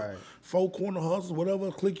out here. Right. Four corner hustles, whatever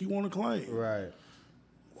clique you want to claim. Right.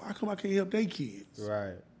 Why come I can't help their kids?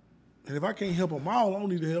 Right. And if I can't help them all, I don't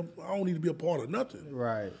need to help. I don't need to be a part of nothing.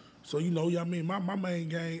 Right. So you know, I mean, my main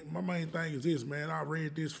thing is this, man. I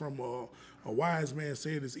read this from a wise man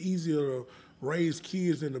said it's easier to raise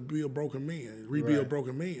kids than to rebuild broken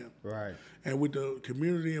men. Right. And with the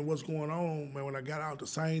community and what's going on, man, when I got out, the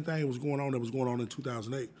same thing was going on that was going on in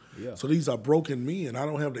 2008. Yeah. So these are broken men. I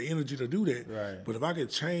don't have the energy to do that. Right. But if I could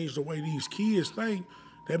change the way these kids think,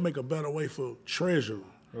 that make a better way for Treasure.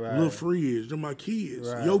 Right. Little Fridge, they're my kids,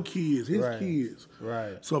 Right. your kids, his Right. kids.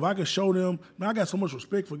 Right. So if I can show them, man, I got so much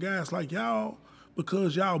respect for guys like y'all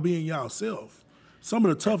because y'all being y'all self. Some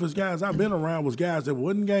of the toughest guys I've been around was guys that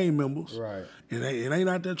wasn't gang members. Right. And they ain't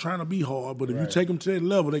out there trying to be hard, but if you Right. take them to that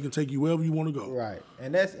level, they can take you wherever you want to go. Right.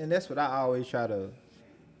 And that's what I always try to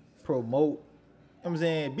promote. I'm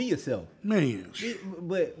saying, be yourself. Man.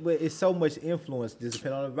 But it's so much influence, just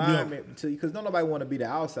depending on the environment, because don't nobody want to be the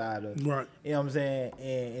outsider. Right. You know what I'm saying?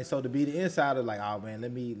 And so to be the insider, like, oh man,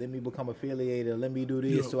 let me become affiliated, let me do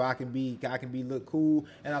this so I can be look cool.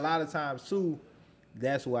 And a lot of times too,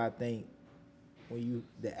 that's why I think when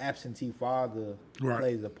the absentee father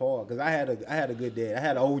plays a part. Because I had a good dad. I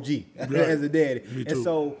had an OG as a daddy. Me too. And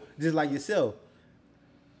so just like yourself,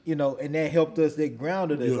 you know, and that helped us, that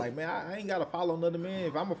grounded us. Like, man, I ain't gotta follow another man.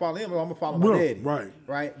 If I'm gonna follow him, I'm gonna follow my daddy.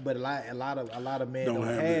 Right. But a lot of men don't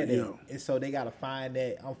have that. And so they gotta find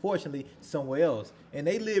that, unfortunately, somewhere else. And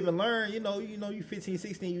they live and learn, you know, you 15,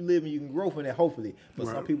 16, you live and you can grow from that, hopefully. But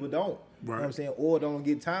some people don't. You know what I'm saying? Or don't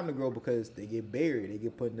get time to grow because they get buried, they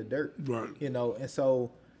get put in the dirt. Right. You know, and so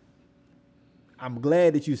I'm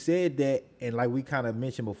glad that you said that, and like we kind of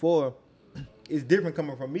mentioned before, it's different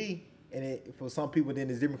coming from me. And for some people, then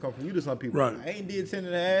it's different coming from you to some people. Right. I ain't did 10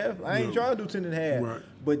 and a half. I ain't trying to do 10 and a half. Right.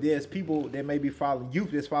 But there's people that may be following,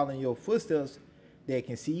 youth that's following your footsteps that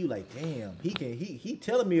can see you like, damn, he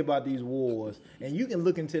telling me about these wars. And you can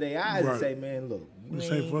look into their eyes and say, man, look,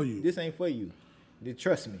 this ain't for you. This ain't for you.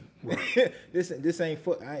 Trust me. Right. this ain't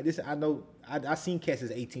for, I know, I seen cats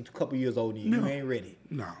as 18, a couple years older than you. No. You ain't ready.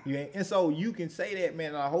 No. You ain't, and so you can say that,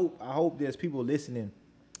 man. I hope there's people listening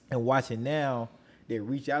and watching now that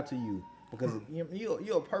reach out to you. Because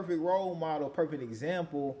you're a perfect role model, perfect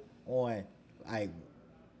example on like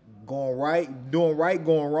doing right,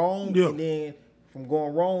 going wrong, and then from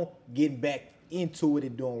going wrong, getting back into it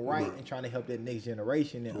and doing right and trying to help that next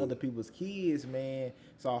generation and other people's kids, man.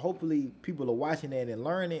 So hopefully people are watching that and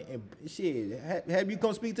learning and shit. Have you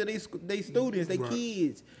come speak to their students, their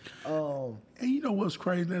kids. And you know what's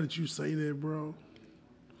crazy now that you say that, bro?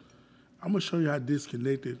 I'm gonna show you how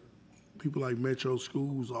disconnected people like Metro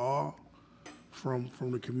schools are from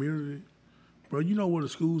the community. Bro, you know where the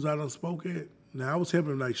schools I done spoke at? Now, I was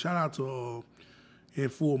helping, like, shout out to In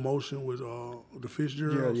Full Motion with the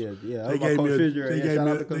Fitzgeralds. Yeah. They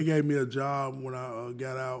gave me a job when I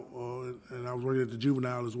got out, and I was working at the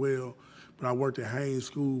juvenile as well. But I worked at Haynes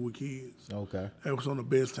School with kids. Okay. That was some of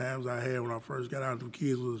the best times I had when I first got out. The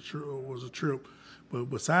kids was a trip. But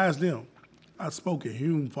besides them, I spoke at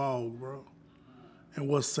Hume Fogg, bro. And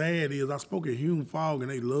what's sad is I spoke at Hume Fogg, and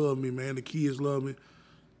they love me, man. The kids love me.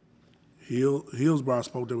 Hillsborough, I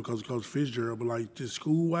spoke there because of Coach Fitzgerald, but like just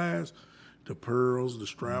school-wise, the Pearls, the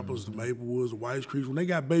Strappers, the Maplewoods, the White Creeks, when they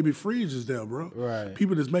got baby Fridges there, bro. Right.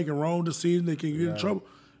 People that's making wrong decisions, they can get in trouble.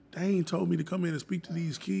 They ain't told me to come in and speak to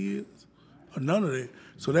these kids or none of that.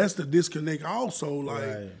 So that's the disconnect also,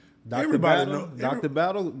 like, Everybody know. Dr.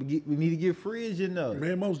 Battle, we need to get Fridge in there.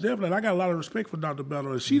 Man, most definitely. And I got a lot of respect for Dr.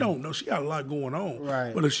 Battle. And she don't know. She got a lot going on.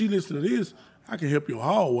 Right. But if she listen to this, I can help your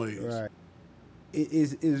hallways. Right. It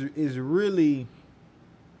is really,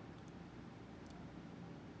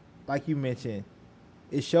 like you mentioned,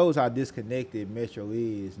 it shows how disconnected Metro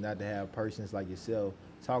is not to have persons like yourself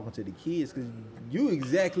talking to the kids, because you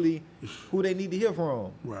exactly who they need to hear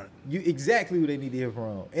from. Right. You exactly who they need to hear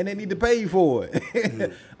from, and they need to pay you for it.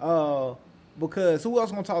 Yeah. Because who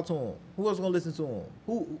else gonna talk to them? Who else gonna listen to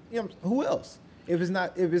them? Who else? If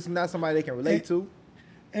it's not somebody they can relate to.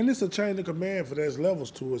 And it's a chain of command for there's levels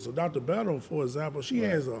to it. So Dr. Battle, for example, she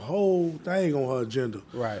has a whole thing on her agenda.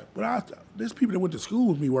 Right. But there's people that went to school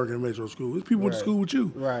with me working in Metro School. There's people went to school with you.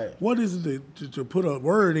 Right. What is it to put a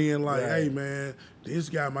word in like, hey, man, this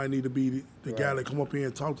guy might need to be the guy that come up here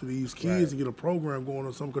and talk to these kids and get a program going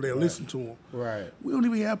or something because they'll listen to them. Right. We don't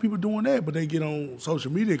even have people doing that, but they get on social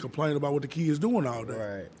media and complain about what the kids doing all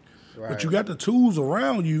day. Right. But you got the tools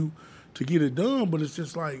around you to get it done, but it's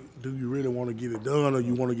just like, do you really want to get it done, or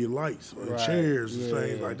you want to get lights or chairs and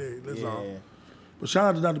things like that? That's all. But shout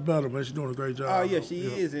out to Dr. Battle, man. She's doing a great job. Oh yeah, she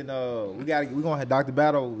is, and we're gonna have Dr.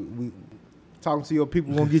 Battle. We talking to your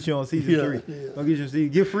people. We're gonna get you on season 3. Gonna get you on season.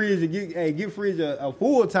 Get Fridge a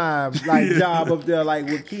full time job up there, like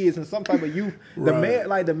with kids and some type of youth.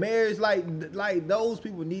 The marriage, like those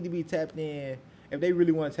people need to be tapped in. If they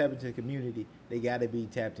really want to tap into the community, they got to be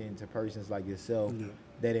tapped into persons like yourself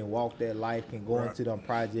that didn't walk that life, can go into them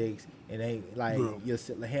projects, and ain't like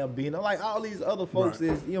him being like all these other folks.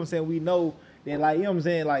 Is, you know what I'm saying? We know that, like, you know what I'm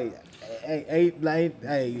saying? Like,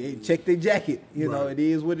 hey, check their jacket. You know, it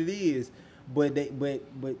is what it is. But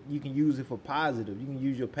you can use it for positive. You can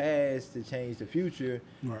use your past to change the future.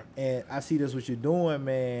 Right. And I see that's what you're doing,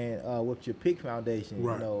 man, with your P.I.C.K Foundation.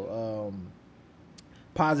 Right. You know.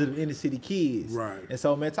 Positive inner city kids. Right. And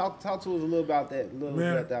so, man, talk to us a little about that.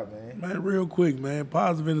 Man, real quick, man.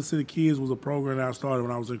 Positive inner city kids was a program that I started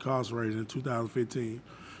when I was incarcerated in 2015.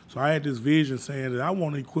 So I had this vision saying that I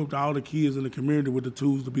want to equip all the kids in the community with the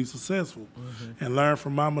tools to be successful and learn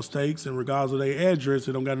from my mistakes, and regardless of their address,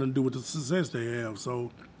 it don't got nothing to do with the success they have.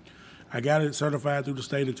 So I got it certified through the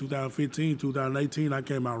state in 2015. 2018, I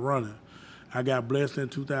came out running. I got blessed in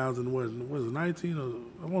 19 or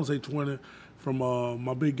I want to say 20, from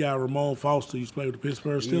my big guy, Ramon Foster, used to play with the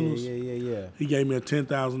Pittsburgh Steelers. Yeah. He gave me a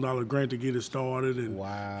 $10,000 grant to get it started. And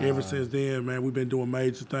ever since then, man, we've been doing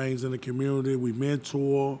major things in the community. We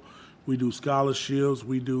mentor, we do scholarships,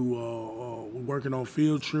 we do, we're working on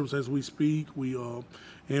field trips as we speak. We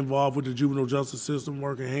involved with the juvenile justice system,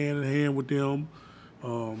 working hand in hand with them.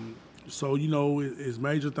 So, you know, it's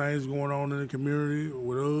major things going on in the community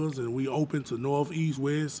with us, and we open to north, east,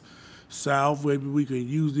 west, south. Maybe we can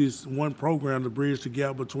use this one program to bridge the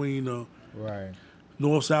gap between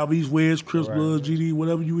north, south, east, west, Crips, Blood, GD,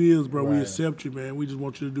 whatever you is, bro. We accept you, man. We just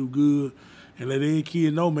want you to do good and let every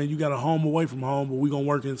kid know, man, you got a home away from home, but we gonna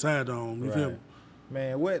work inside the home. You feel me?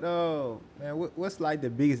 Man, what's like the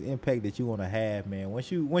biggest impact that you want to have, man?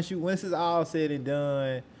 Once it's all said and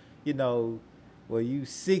done, you know, well, you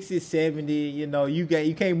 60, 70, you know, you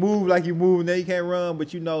can't move like you move now, you can't run,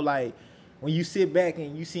 but you know, like, when you sit back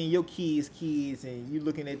and you seeing your kids and you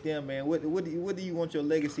looking at them, man, what do you want your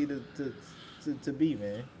legacy to be,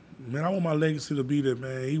 man? Man, I want my legacy to be that,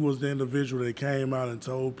 man, he was the individual that came out and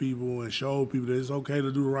told people and showed people that it's okay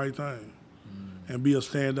to do the right thing and be a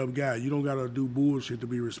stand-up guy. You don't got to do bullshit to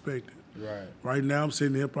be respected. Right. Right now, I'm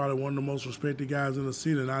sitting here probably one of the most respected guys in the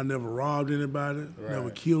city, and I never robbed anybody, never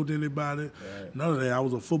killed anybody, none of that. I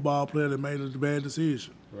was a football player that made a bad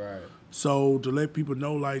decision. Right. So to let people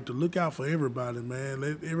know, like, to look out for everybody,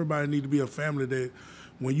 man. Everybody need to be a family that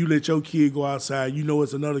when you let your kid go outside, you know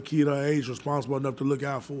it's another kid our age responsible enough to look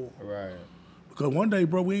out for. Right. Because one day,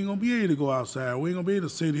 bro, we ain't going to be able to go outside. We ain't going to be able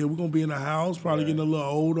to sit here. We're going to be in the house, probably getting a little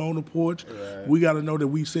older on the porch. Right. We got to know that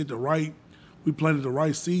we planted the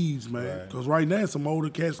right seeds, man. Because right now, some older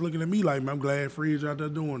cats looking at me like, man, I'm glad Fridge out there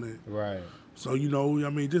doing it. Right. So, you know, I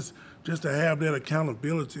mean, just to have that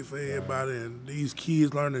accountability for everybody and these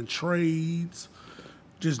kids learning trades,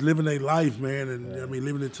 just living their life, man, and I mean,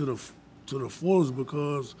 living it to the fullest,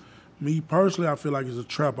 because me personally, I feel like it's a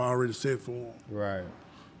trap I already set for them. Right.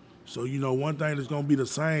 So, you know, one thing that's going to be the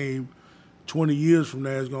same 20 years from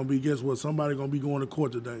now is going to be, guess what, somebody going to be going to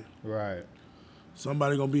court today. Right.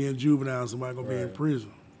 Somebody going to be in juvenile, somebody going to be in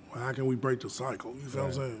prison. Well, how can we break the cycle? You feel what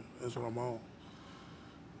I'm saying? That's what I'm on.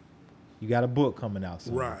 You got a book coming out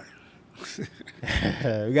soon. Right.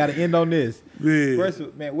 We got to end on this. Yeah.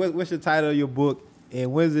 First, man, what's the title of your book?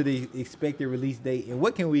 And when's the expected release date? And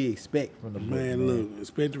what can we expect from the book? Man, look,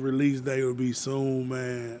 expected release date will be soon,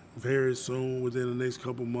 man. Very soon, within the next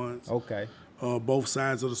couple months. Okay. Both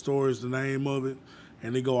sides of the story is the name of it.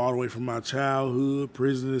 And they go all the way from my childhood,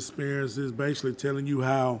 prison experiences, basically telling you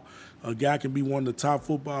how a guy can be one of the top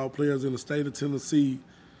football players in the state of Tennessee,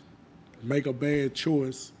 make a bad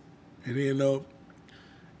choice, and end up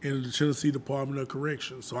in the Tennessee Department of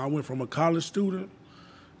Corrections. So I went from a college student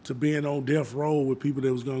to being on death row with people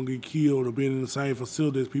that was going to get killed, or being in the same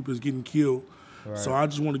facility as people that's getting killed. Right. So I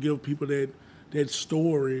just want to give people that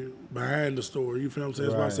story behind the story. You feel what I'm saying?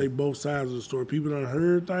 That's why I say both sides of the story. People done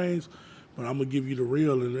heard things, but I'm going to give you the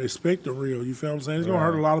real and expect the real. You feel what I'm saying? It's going to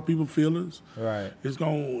hurt a lot of people's feelings. Right. It's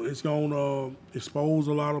going to expose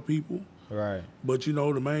a lot of people. Right. But, you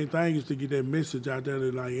know, the main thing is to get that message out there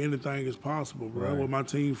that, like, anything is possible, bro. Right. What my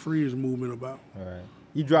Team Free is movement about. Right.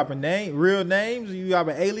 You dropping real names? You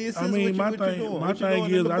dropping aliases? I mean, my thing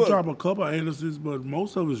is I drop a couple of aliases, but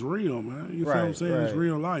most of it's real, man. You feel what I'm saying? It's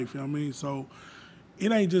real life, you know what I mean? So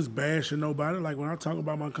it ain't just bashing nobody. Like when I talk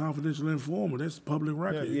about my confidential informant, that's public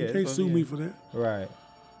record. You can't sue me for that. Right.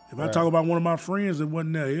 If I talk about one of my friends that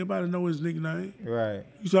wasn't there, everybody know his nickname. Right.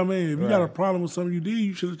 You see what I mean? If you got a problem with something you did,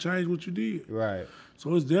 you should have changed what you did. Right.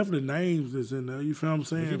 So it's definitely names that's in there. You feel what I'm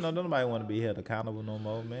saying? But you know, nobody want to be held accountable no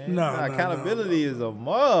more, man. Nah, accountability is a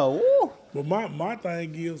mug. Woo. But my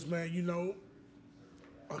thing is, man, you know,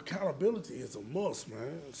 accountability is a must,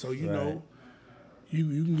 man. So, you know, you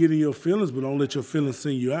can get in your feelings, but don't let your feelings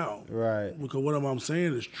send you out. Right. Because what I'm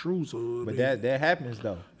saying is true. So, but that happens,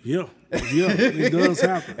 though. Yeah, it does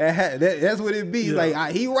happen. That's what it be. Yeah.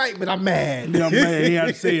 Like, he right, but I'm mad. Yeah, I'm mad. He had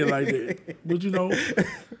to say it like that. But, you know,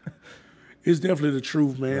 it's definitely the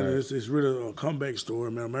truth, man. Right. It's really a comeback story,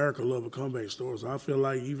 man. America love a comeback story. So I feel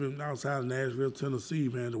like even outside of Nashville, Tennessee,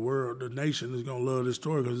 man, the nation is going to love this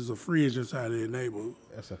story because it's a fridge inside their neighborhood.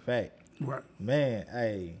 That's a fact. Right. Man,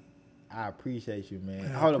 hey, I appreciate you,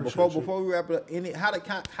 man. Hold on, before we wrap it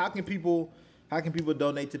up, how can people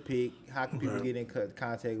donate to P.I.C.K? How can people get in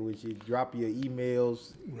contact with you? Drop your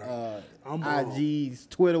emails, IGs,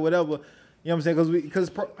 Twitter, whatever. You know what I'm saying? Because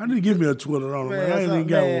I need to give me a Twitter on it, man. I ain't even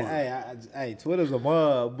got one. Hey, Twitter's a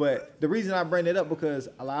mug. But the reason I bring it up because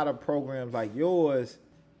a lot of programs like yours,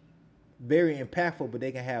 very impactful, but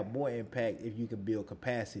they can have more impact if you can build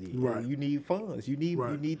capacity. Right. You need funds. You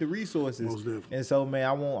need the resources. Most definitely. And so, man,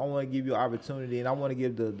 I want to give you an opportunity, and I want to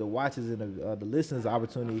give the watchers and the listeners an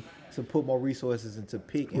opportunity to put more resources into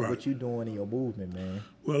P.I.C. and what you're doing in your movement, man.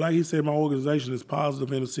 Well, like you said, my organization is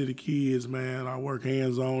Positive Inner City Kids, man. I work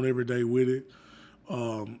hands-on every day with it.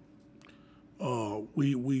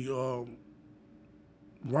 We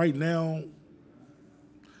right now,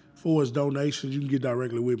 for its donations, you can get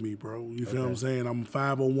directly with me, bro. You feel what I'm saying? I'm a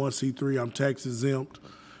 501c3. I'm tax exempt.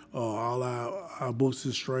 All our books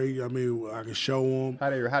is straight. I mean, I can show them.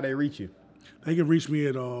 How they reach you? They can reach me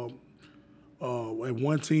at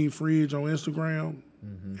One Team Fridge on Instagram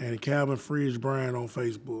and Calvin Fridge Bryant on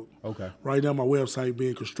Facebook. Okay. Right now, my website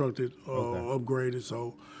being constructed, upgraded.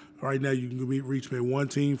 So right now, you can reach me at One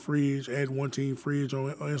Team Fridge, at One Team Fridge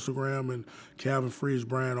on Instagram, and Calvin Fridge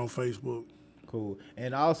Bryant on Facebook. Cool.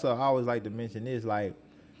 And also, I always like to mention this, like,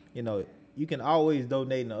 you know, you can always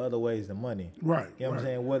donate in other ways than money. Right. You know what I'm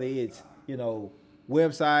saying? Whether it's, you know,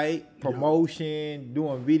 website, promotion,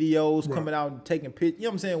 doing videos, coming out and taking pictures, you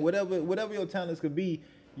know what I'm saying? Whatever your talents could be,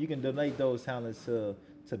 you can donate those talents to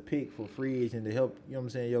P.I.C. for Fridge and to help, you know what I'm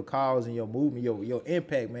saying, your cause and your movement, your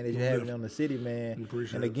impact, man, that you're having on the city, man.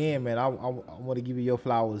 And again, man, I want to give you your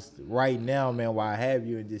flowers right now, man, while I have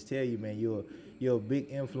you, and just tell you, man, you're a big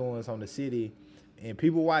influence on the city. And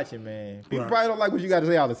people watching, man. People probably don't like what you got to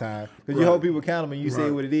say all the time because you hold people accountable and you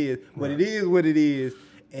say what it is. But it is what it is.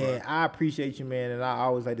 And I appreciate you, man. And I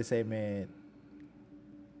always like to say, man,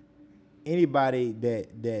 anybody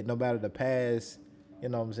that no matter the past, you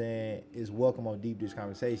know what I'm saying, is welcome on Deep Dish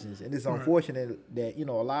Conversations. And it's unfortunate that, you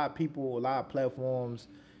know, a lot of people, a lot of platforms,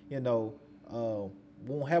 you know,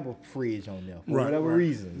 won't have a fridge on there for whatever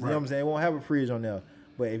reasons. You know what I'm saying? Won't have a fridge on there.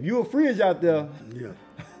 But if you a fridge out there,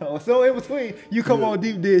 or so in between, you come on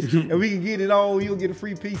Deep Dish and we can get it on. You'll get a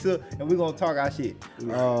free pizza and we're gonna talk our shit.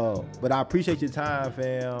 But I appreciate your time,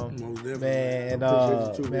 fam. Man,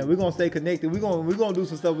 man, we're gonna stay connected. We're gonna do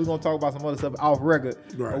some stuff. We're gonna talk about some other stuff off record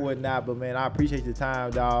or whatnot. But man, I appreciate your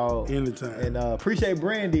time, dog. Anytime. And appreciate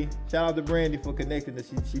Brandy. Shout out to Brandy for connecting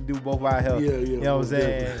us. She do both our help. You know what I'm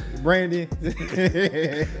saying? Brandy.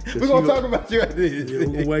 We're gonna talk about you after this. We're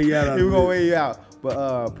gonna weigh you out. We're gonna weigh you out. But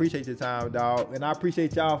appreciate your time, dog. And I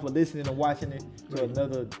appreciate y'all for listening and watching it to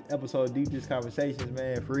another episode of Deep Dish Conversations,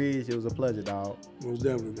 man. Fridge, it was a pleasure, dog. Most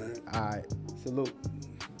definitely, man. All right. Salute.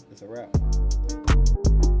 It's a wrap.